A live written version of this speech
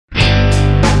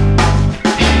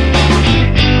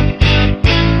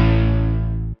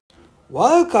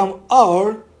Welcome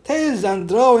our Tales and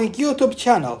Drawing YouTube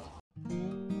channel.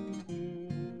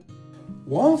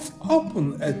 Once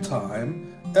upon a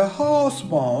time, a house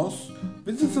mouse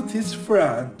visited his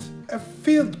friend, a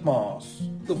field mouse.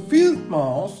 The field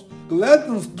mouse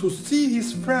gladdens to see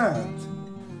his friend.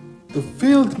 The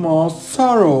field mouse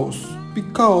sorrows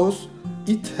because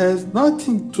it has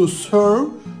nothing to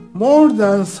serve more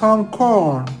than some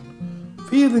corn.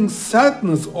 Feeling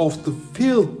sadness of the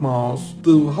field mouse,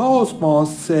 the house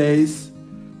mouse says,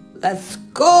 Let's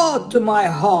go to my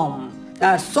home. There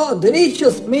are so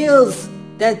delicious meals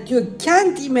that you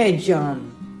can't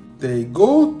imagine. They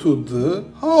go to the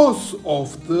house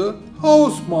of the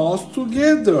house mouse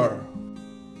together.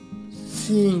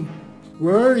 Seeing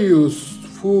various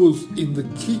foods in the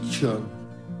kitchen,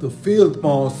 the field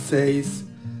mouse says,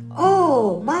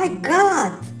 Oh my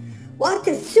God! What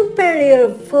a superior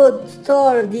food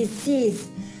store this is!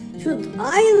 Should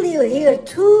I live here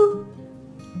too?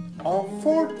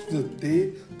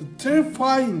 Unfortunately, the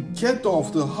terrifying cat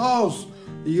of the house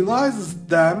realizes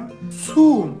them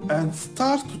soon and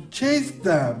starts to chase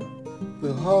them.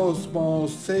 The house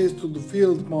mouse says to the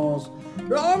field mouse,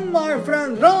 Run, my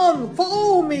friend, run!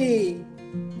 Follow me!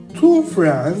 Two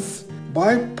friends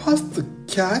bypass the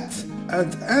cat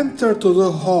and enter to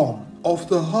the home of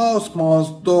the house mouse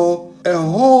through a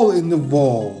hole in the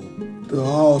wall. The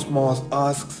house mouse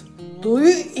asks, Do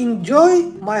you enjoy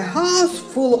my house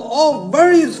full of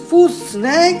various food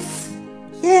snacks?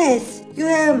 Yes, you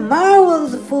have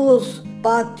marvelous foods,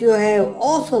 but you have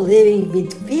also living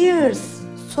with fears.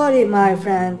 Sorry, my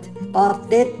friend, but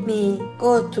let me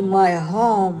go to my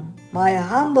home. My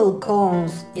humble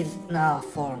corns is enough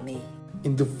for me.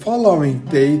 In the following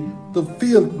day, the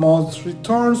field mouse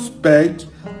returns back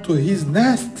to his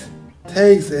nest,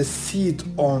 takes a seat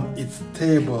on its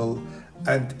table,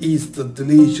 and eats the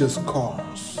delicious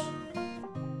corns.